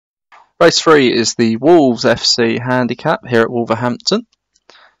Race 3 is the Wolves FC Handicap here at Wolverhampton.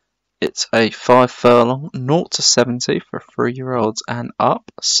 It's a 5 furlong, 0 to 70 for 3-year-olds and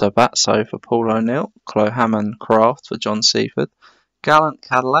up. Sabatso for Paul O'Neill, Clohammon Craft for John Seaford, Gallant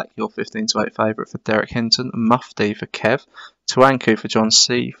Cadillac, your 15 to 8 favourite for Derek Hinton, Mufti for Kev, Tuanku for John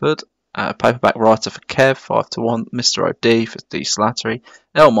Seaford, Paperback Writer for Kev, 5 to 1, Mr. O.D. for D. Slattery,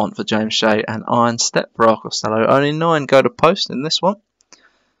 Elmont for James Shea, and Iron Step for R. Costello. Only 9 go to post in this one.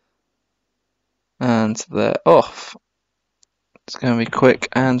 And they're off. It's going to be quick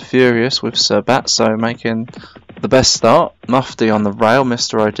and furious with Sabatso making the best start. Mufti on the rail,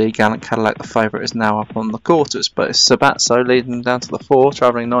 Mr. O.D. Gallant Cadillac, the favourite, is now up on the quarters, but it's Sabatso leading them down to the 4,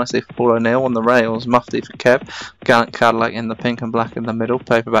 travelling nicely for Paul O'Neill on the rails, Mufti for Kev, Gallant Cadillac in the pink and black in the middle,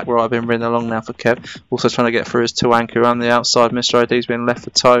 Paperback Right been ridden along now for Kev, also trying to get through his Tuanku on the outside, Mr. O.D.'s been left for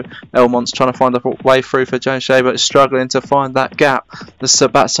toe, Elmont's trying to find a way through for James Shea, but is struggling to find that gap. The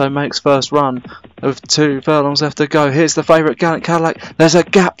Sabatso makes first run with 2 furlongs left to go. Here's the favourite, Gallant Cadillac. There's a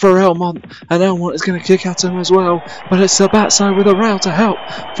gap for Elmont, and Elmont is going to kick at him as well, but it's Sabatso with a rail to help.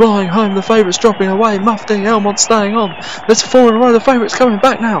 Flying home, the favourite's dropping away. Mufti, Elmont staying on. There's 4 in a row, the favourite's coming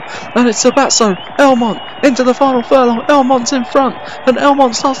back now, and it's Sabatso, Elmont into the final furlong. Elmont's in front, and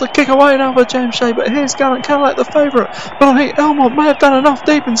Elmont starts to kick away now for James Shea, but here's Gallant Cadillac, the favourite, but I think Elmont may have done enough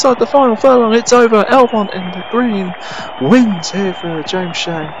deep inside the final furlong. It's over. Elmont in the green wins here for James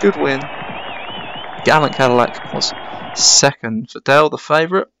Shea. Good win. Gallant Cadillac was second for Dale, the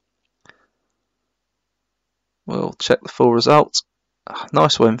favourite. We'll check the full result.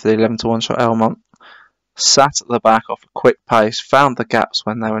 Nice win for the 11 to 1 shot Elmont. Sat at the back off a quick pace, found the gaps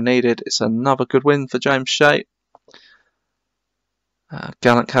when they were needed. It's another good win for James Shea.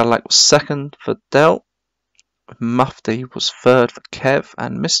 Gallant Cadillac was second for Dell. Mufti was third for Kev,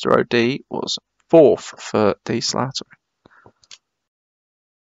 and Mr. O.D. was fourth for D. Slattery.